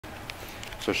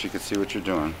so she could see what you're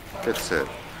doing. Good sit.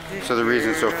 So the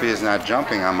reason Sophia's not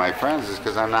jumping on my friends is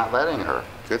because I'm not letting her.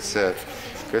 Good sit.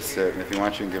 Good sit. And if you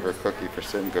want, you can give her a cookie for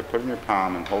sitting good. Put it in your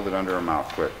palm and hold it under her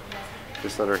mouth quick.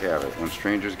 Just let her have it. When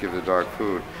strangers give the dog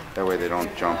food, that way they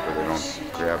don't jump or they don't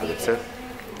grab it. Sit.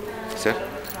 Sit.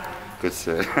 Good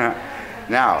sit.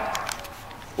 Now,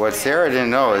 what Sarah didn't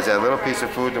know is that little piece of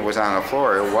food that was on the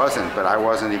floor, it wasn't, but I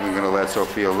wasn't even going to let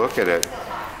Sophia look at it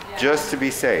just to be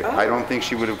safe. I don't think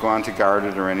she would have gone to guard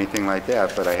it or anything like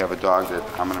that, but I have a dog that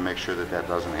I'm going to make sure that that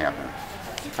doesn't happen.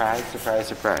 Surprise, surprise,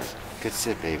 surprise. Good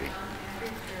sit, baby.